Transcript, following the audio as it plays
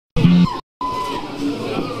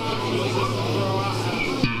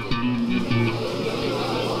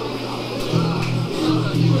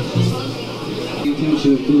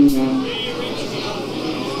the 3.5.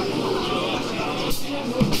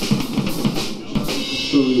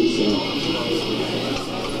 Release it.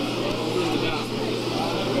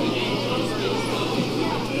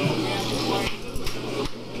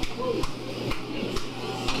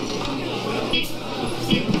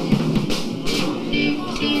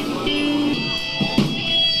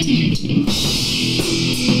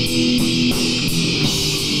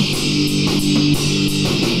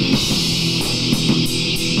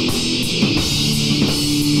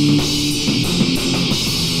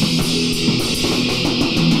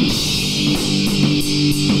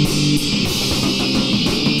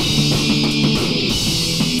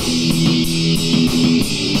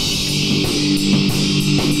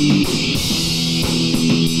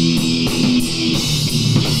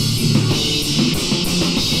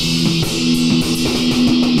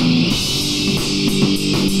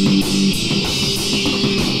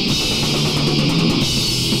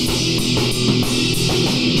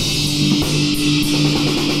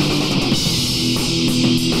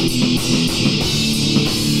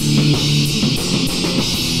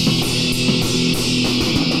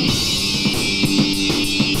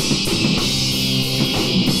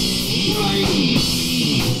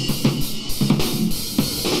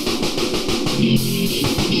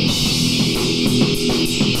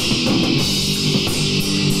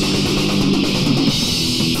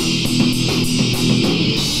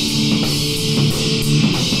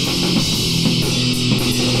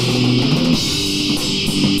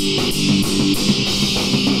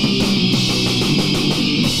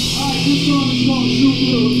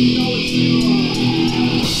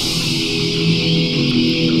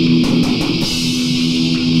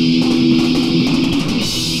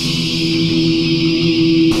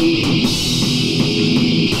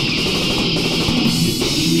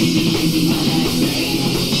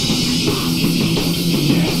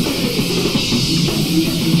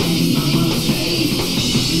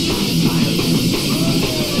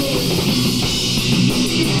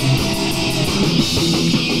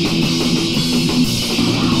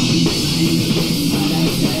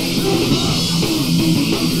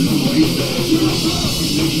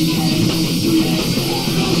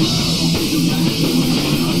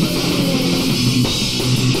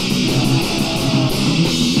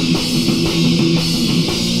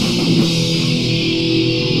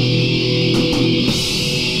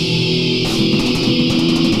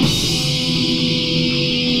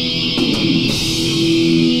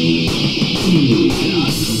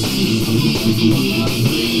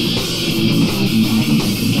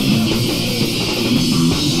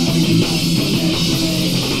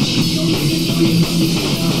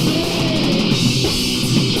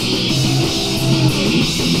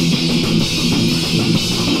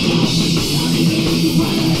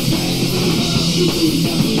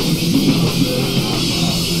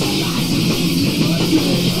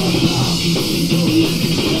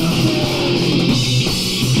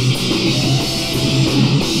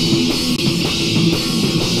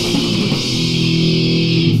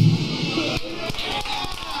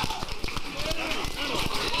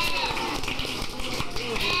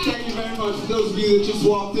 Those of you that just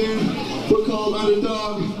walked in, we're called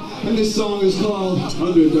Underdog, and this song is called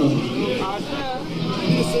Underdog.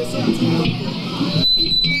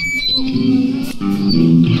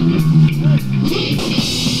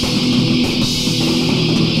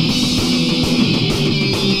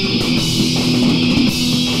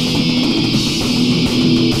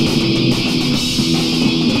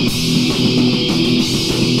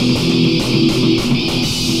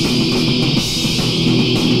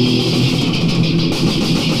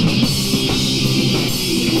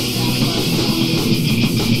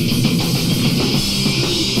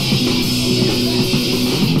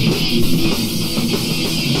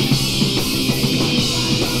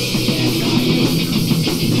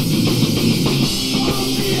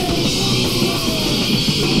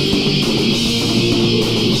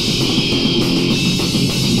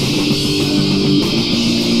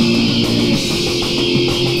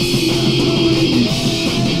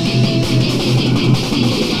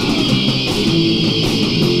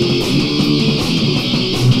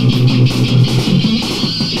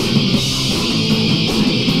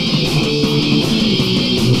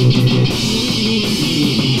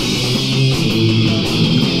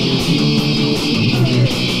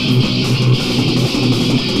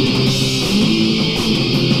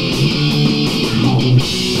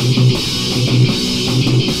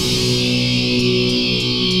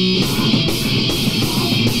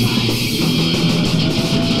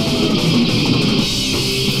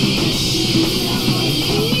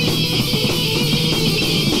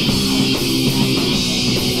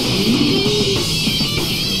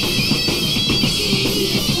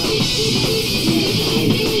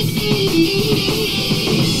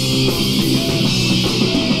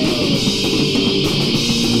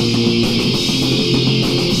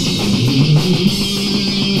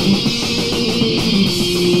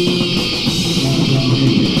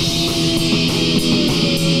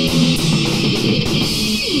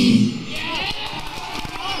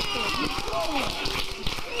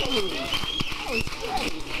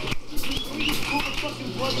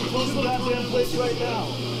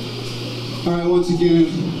 Alright, once again,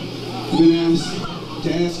 I've been asked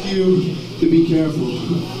to ask you to be careful.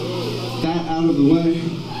 That out of the way.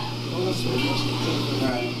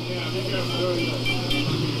 Alright.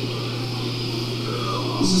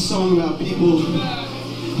 This is a song about people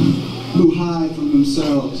who hide from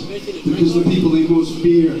themselves because the people they most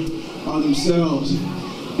fear are themselves.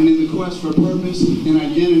 And in the quest for purpose and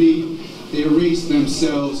identity, they erase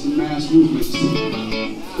themselves in mass movements.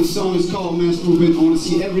 This song is called Mass Movement. I want to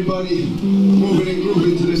see everybody moving and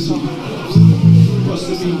grooving to this song. Plus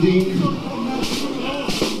the beat ding.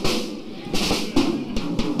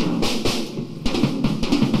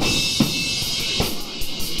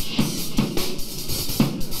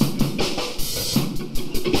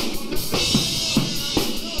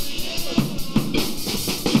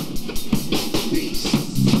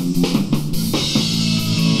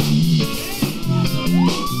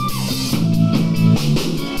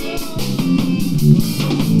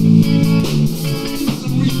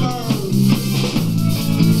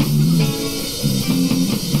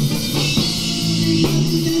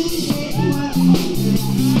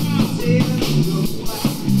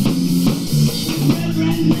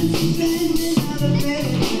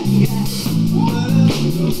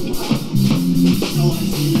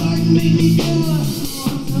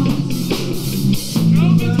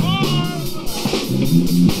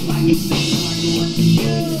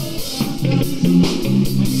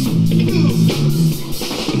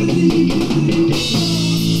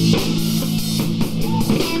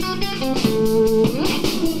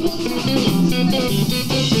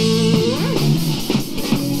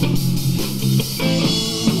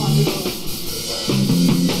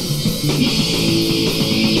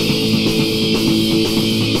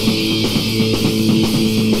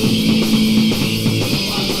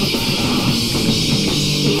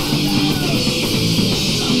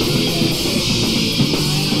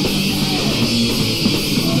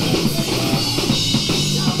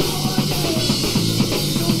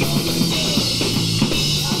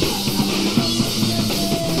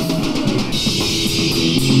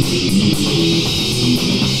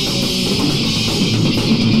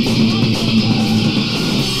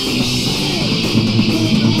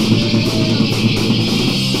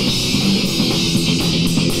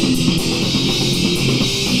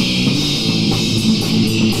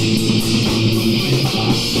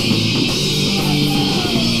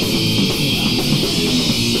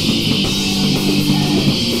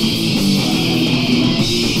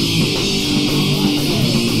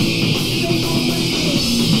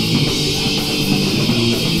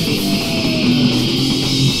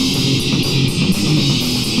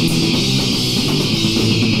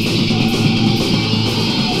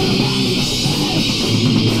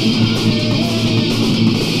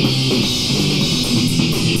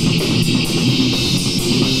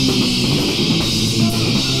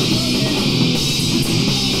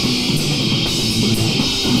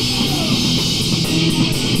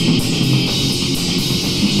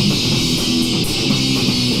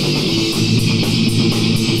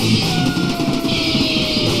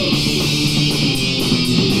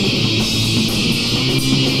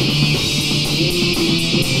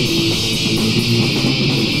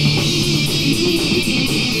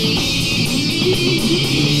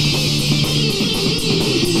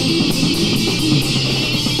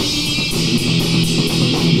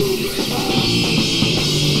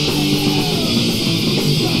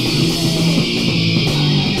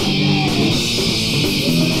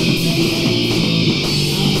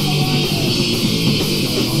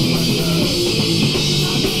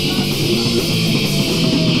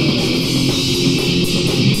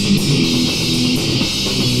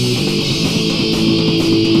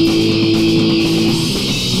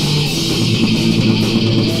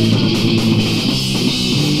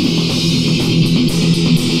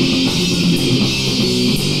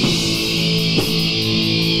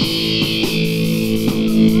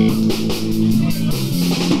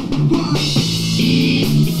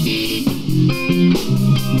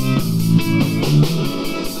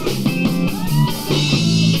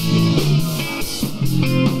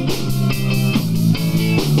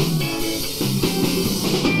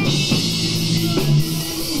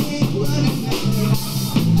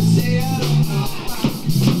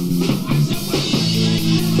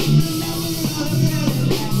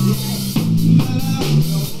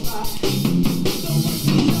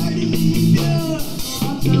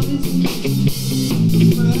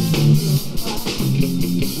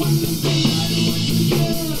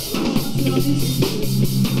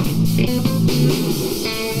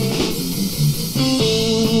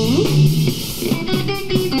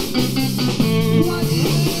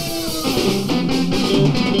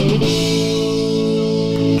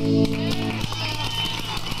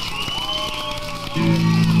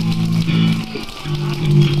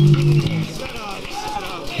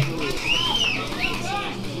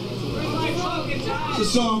 It's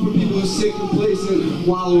a song for people who are sick, complacent,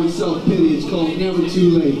 wallow in self-pity. It's called Never Too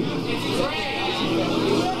Late.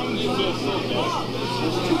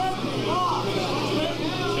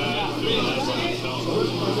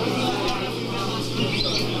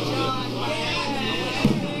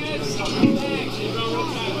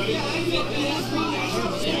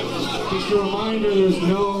 Just a reminder, there's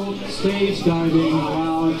no stage diving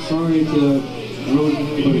allowed. Sorry to ruin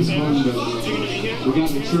anybody's fun, but we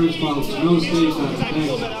got insurance problems. No stage diving.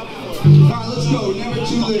 Thanks. Alright, let's go. Never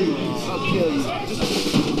too late. I'll kill you.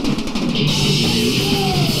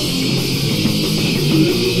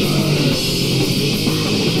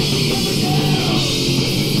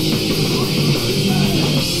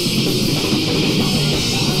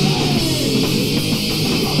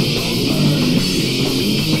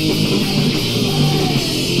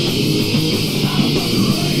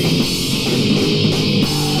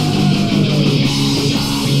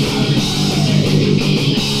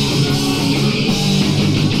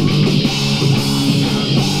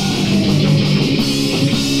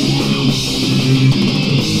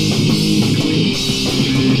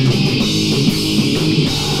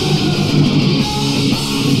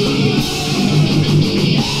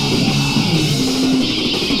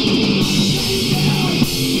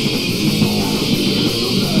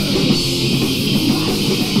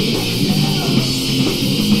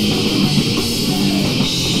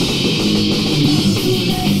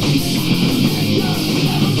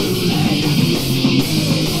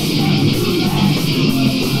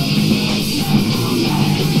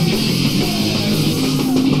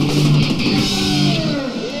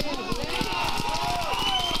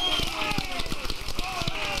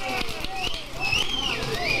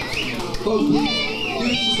 Folks,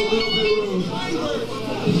 please, just a little bit of room.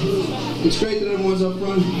 It's great that everyone's up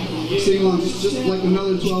front singing along, just like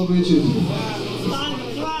another 12 inches.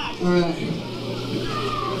 Alright.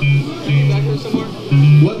 Hang it back here somewhere.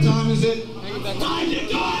 What time is it? Hang it back. Time to do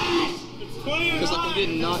it! Because like I'm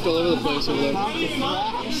getting knocked all over the place over there.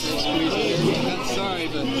 Squeeze in here. Sorry,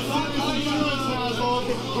 but...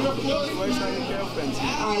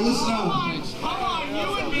 Alright, listen up. Come on, you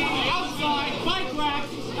and me, outside, bike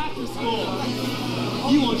racks, after school.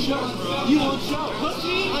 You want show? You want show?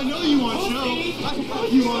 Pussy? I know you want show. I know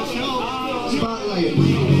you want show. Spotlight. You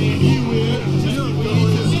win. You're going to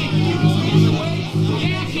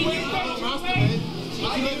Yeah, can you make I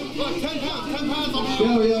can make like 10 pounds. 10 pounds. I'll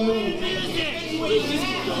be Yo.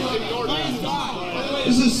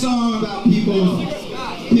 This is a song about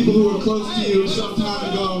people who were close to you some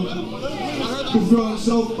time ago, who've grown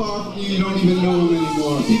so far from you, you don't even know them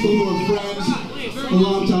anymore. People who were friends a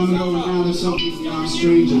long time ago, and now they're something beyond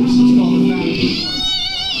strangers. It's called a vanity point.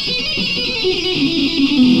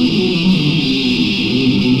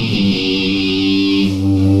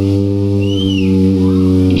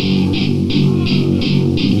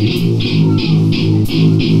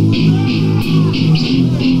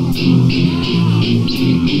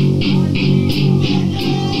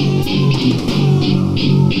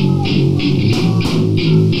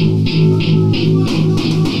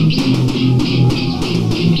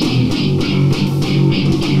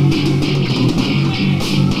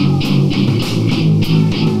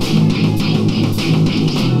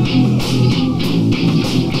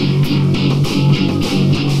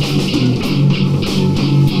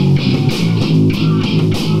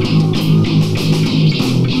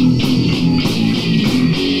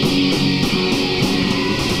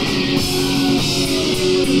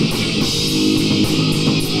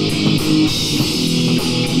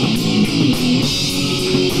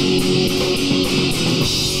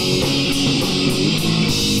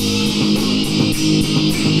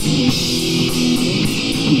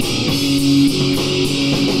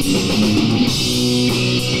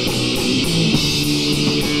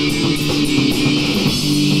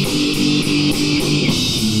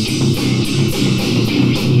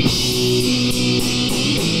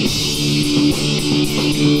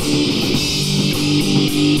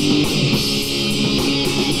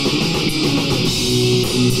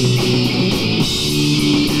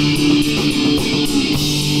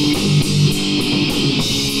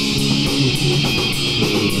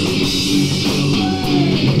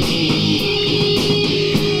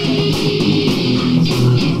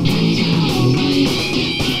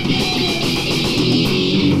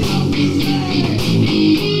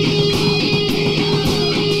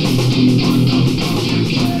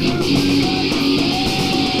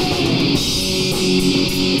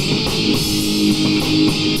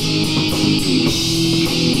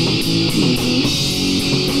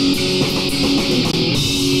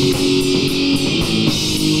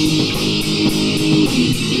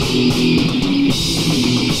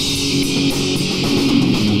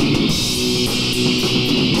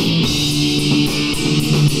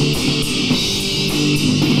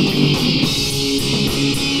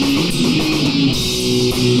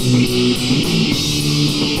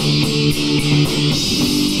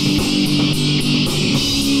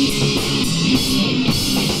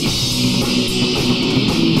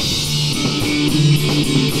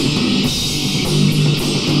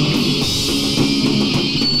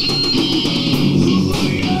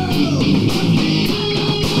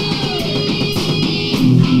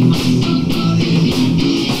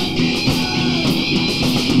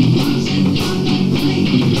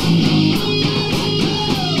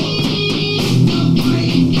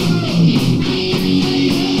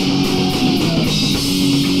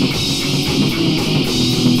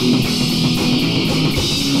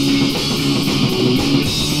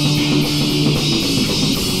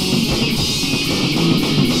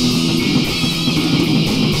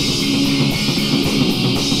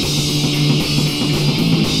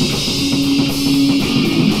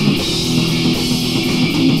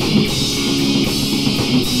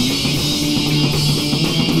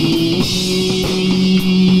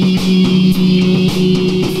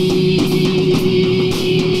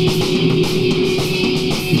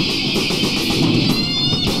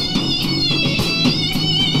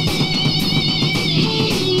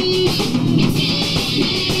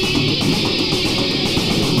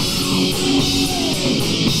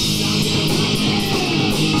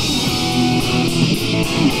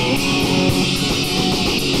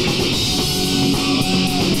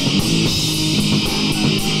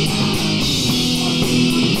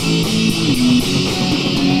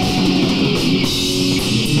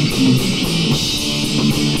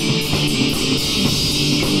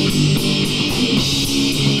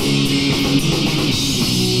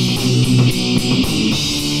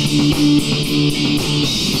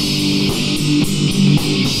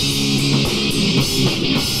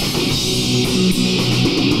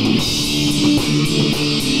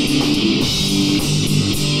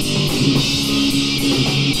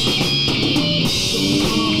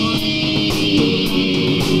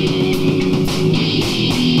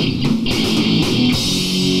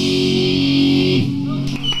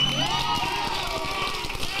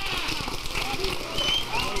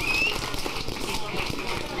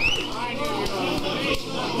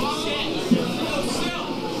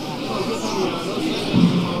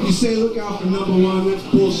 You say look out for number one, that's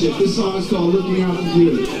bullshit. This song is called Looking Out for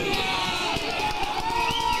You.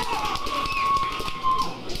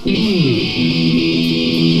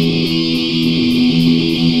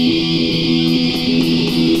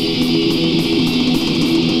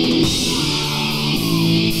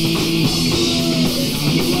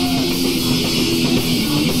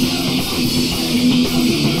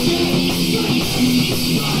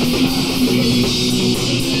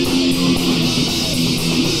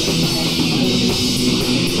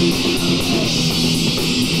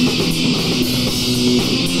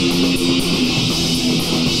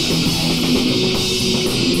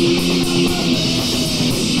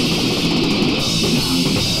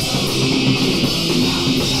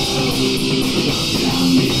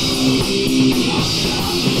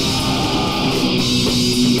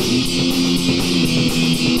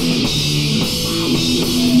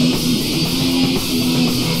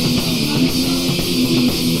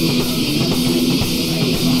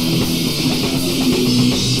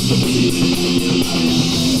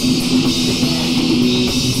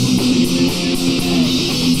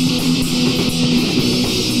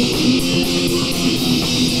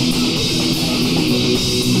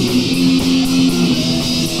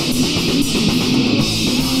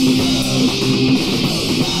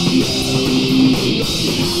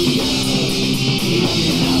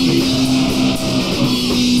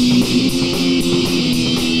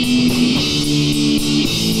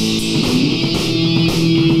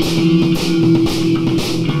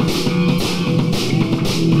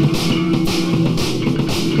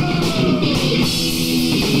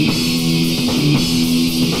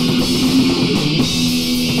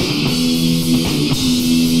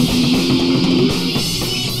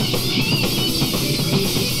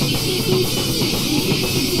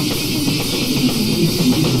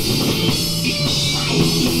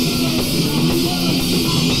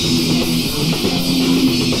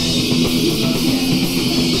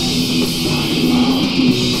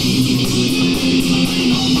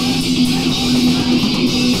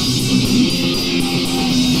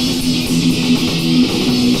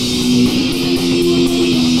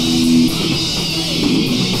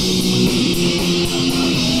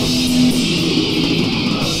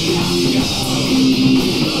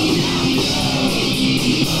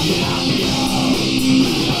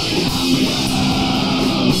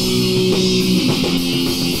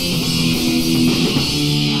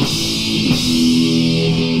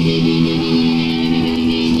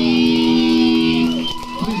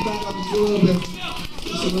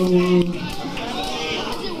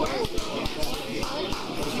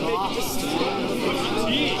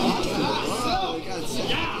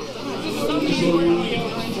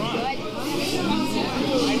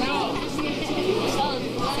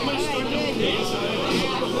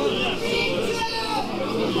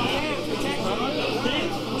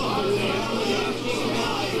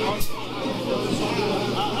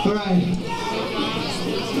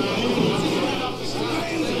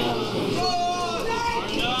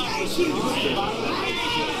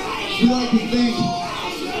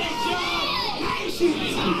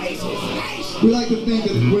 We like to think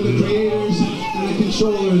that we're the creators and the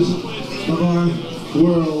controllers of our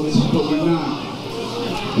worlds, but we're not.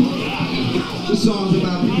 This song's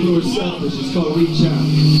about people who are selfish. It's called Reach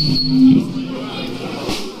Out.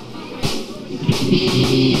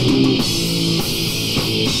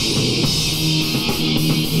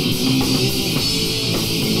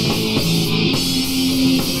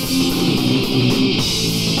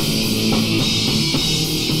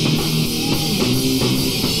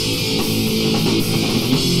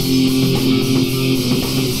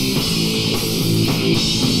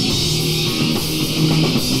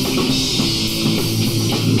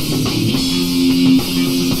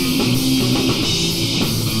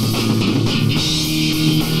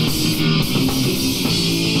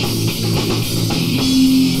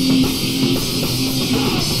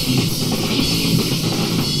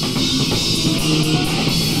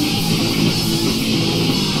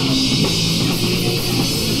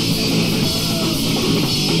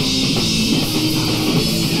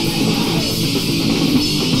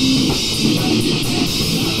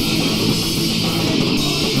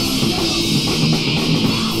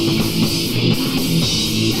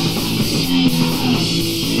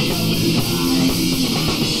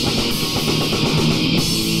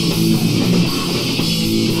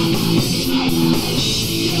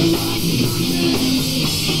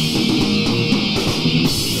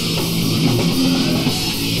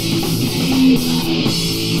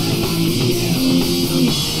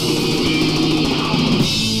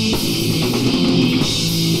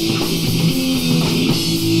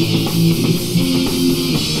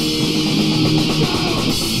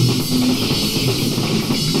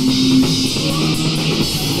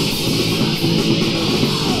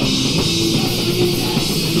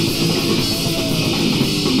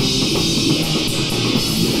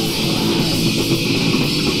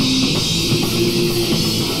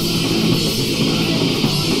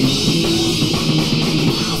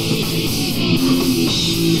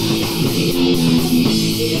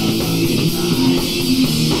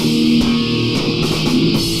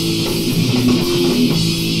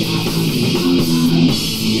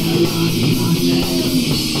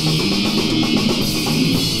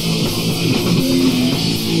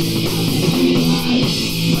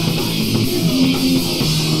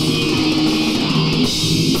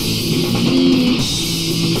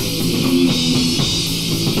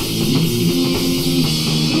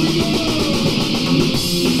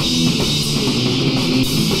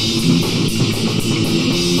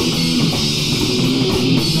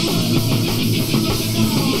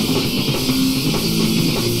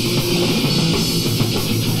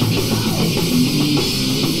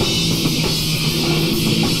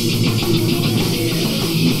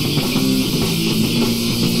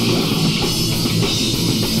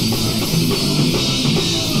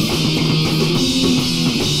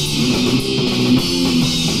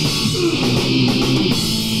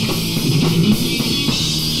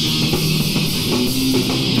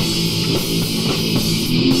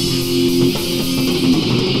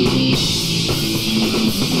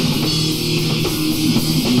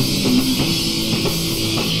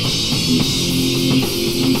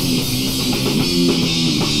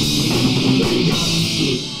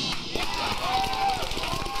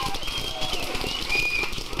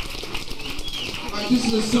 This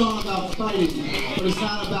is a song about fighting, but it's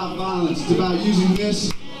not about violence. It's about using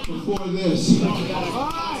this before this.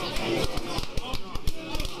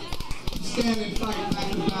 stand and fight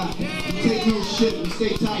back to back. We take no shit, we stay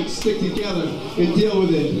tight, stick together, and deal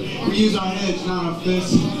with it. We use our heads, not our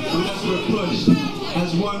fists, unless we're pushed.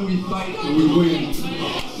 As one, we fight and we win.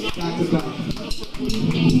 Back to back.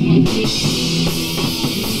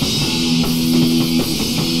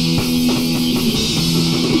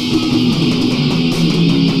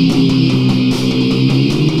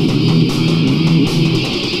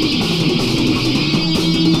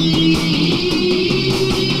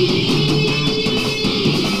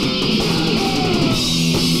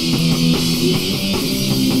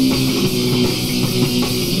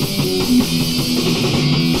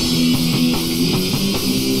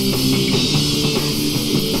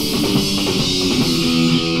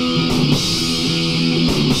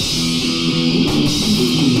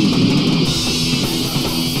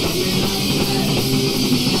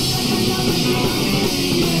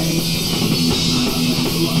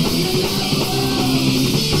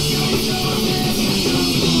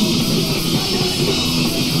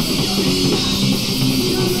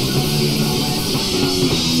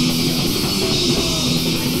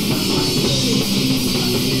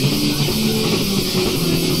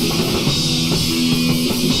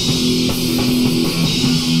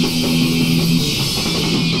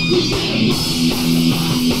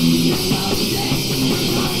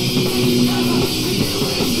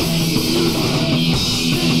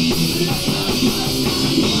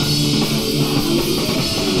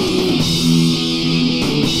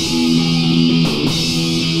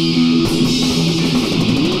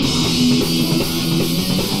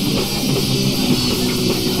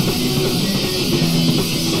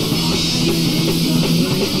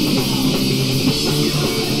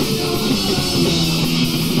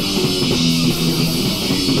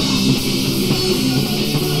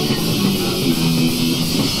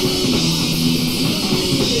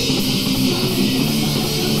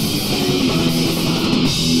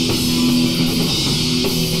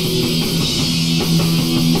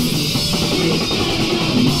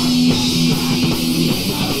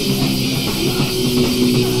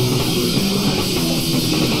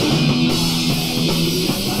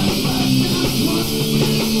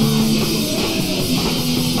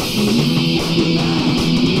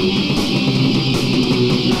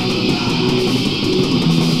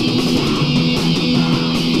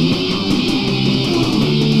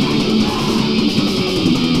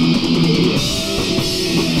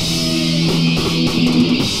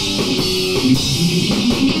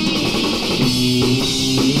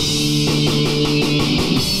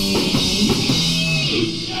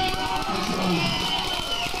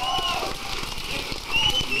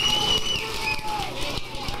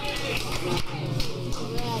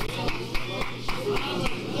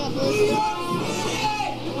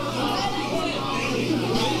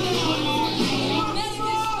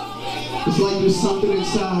 It's like there's something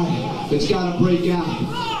inside that's gotta break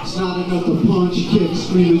out. It's not enough to punch, kick,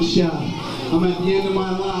 scream, and shout. I'm at the end of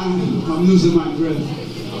my line, I'm losing my grip.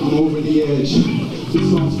 I'm over the edge.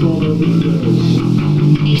 This song's called Over the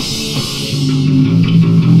Edge.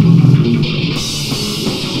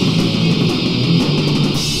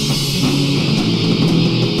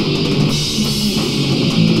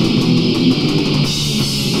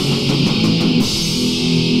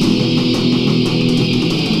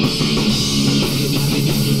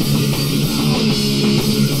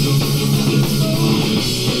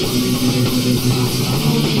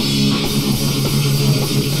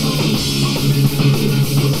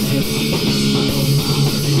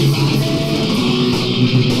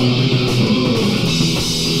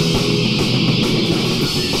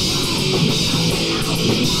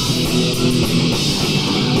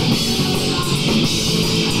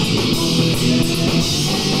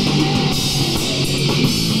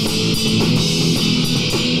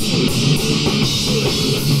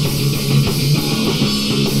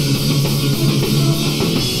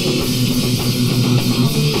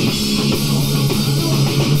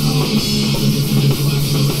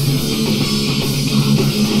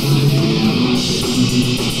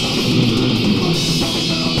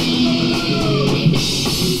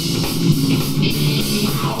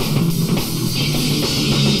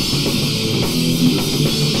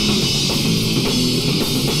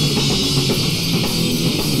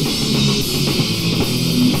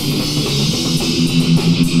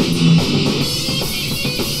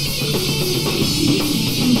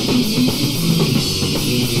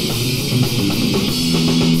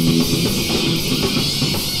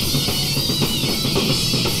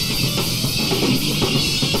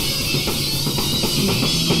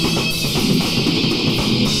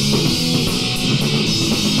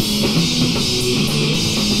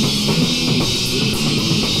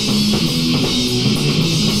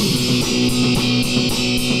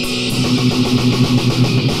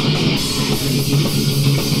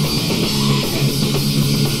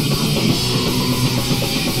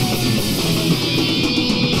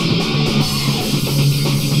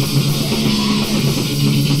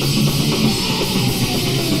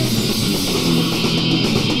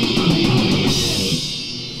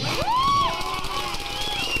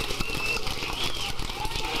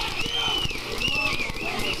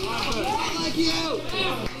 like you!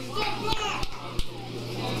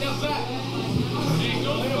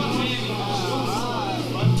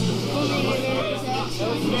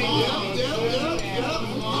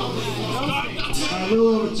 A little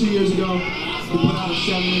over 2 years ago, we put out a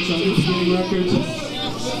 7-inch on Beginning Records.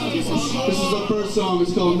 This is the first song.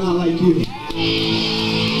 It's called Not Like You.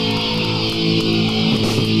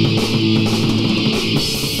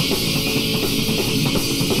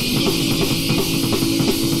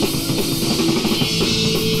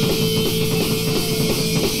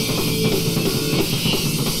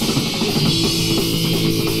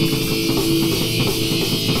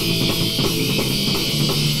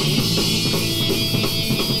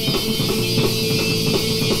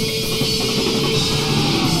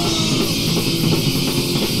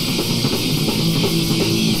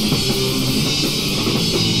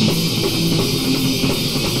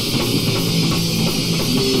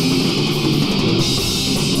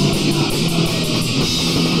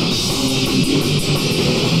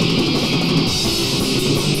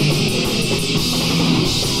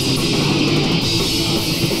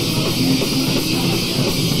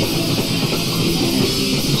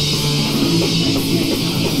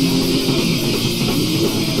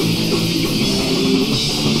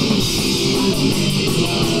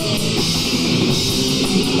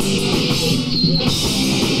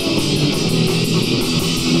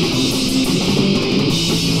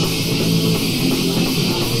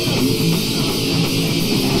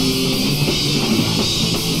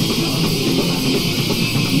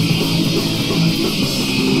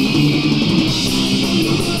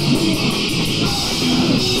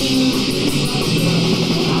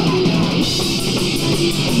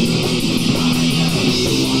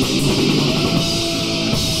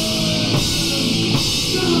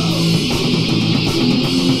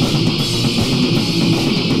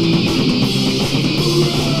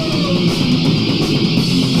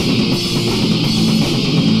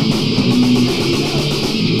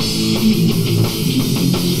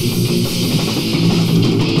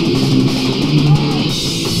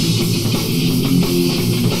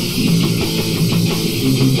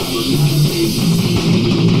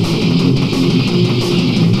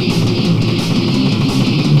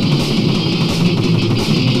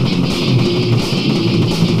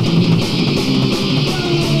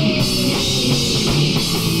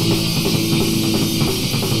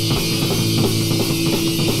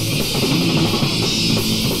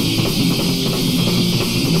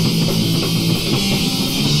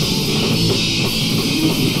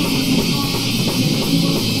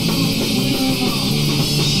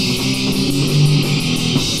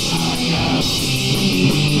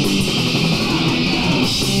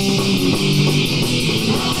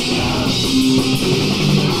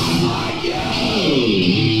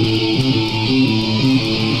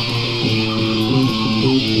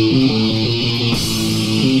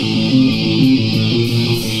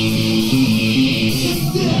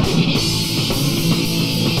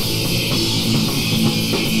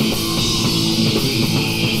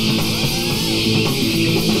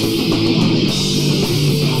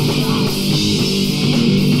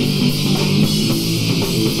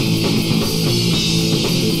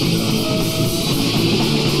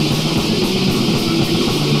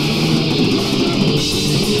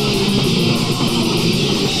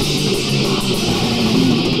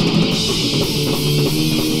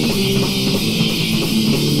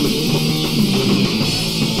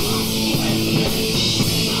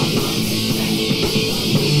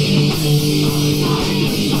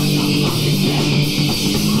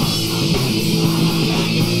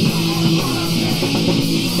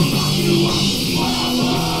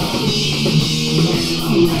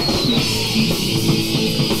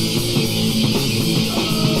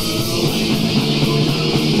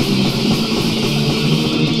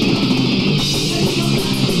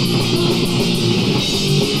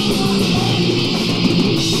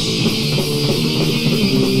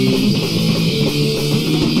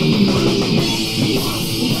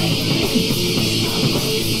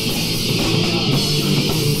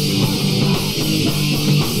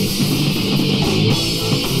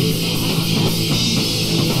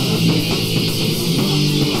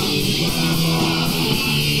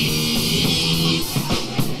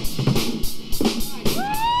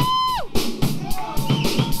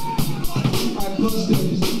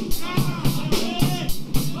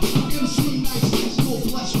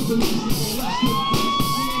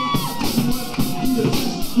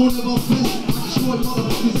 One of our best, short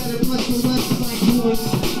motherfuckers that impress the rest like yours.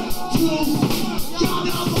 Two, y'all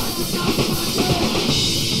know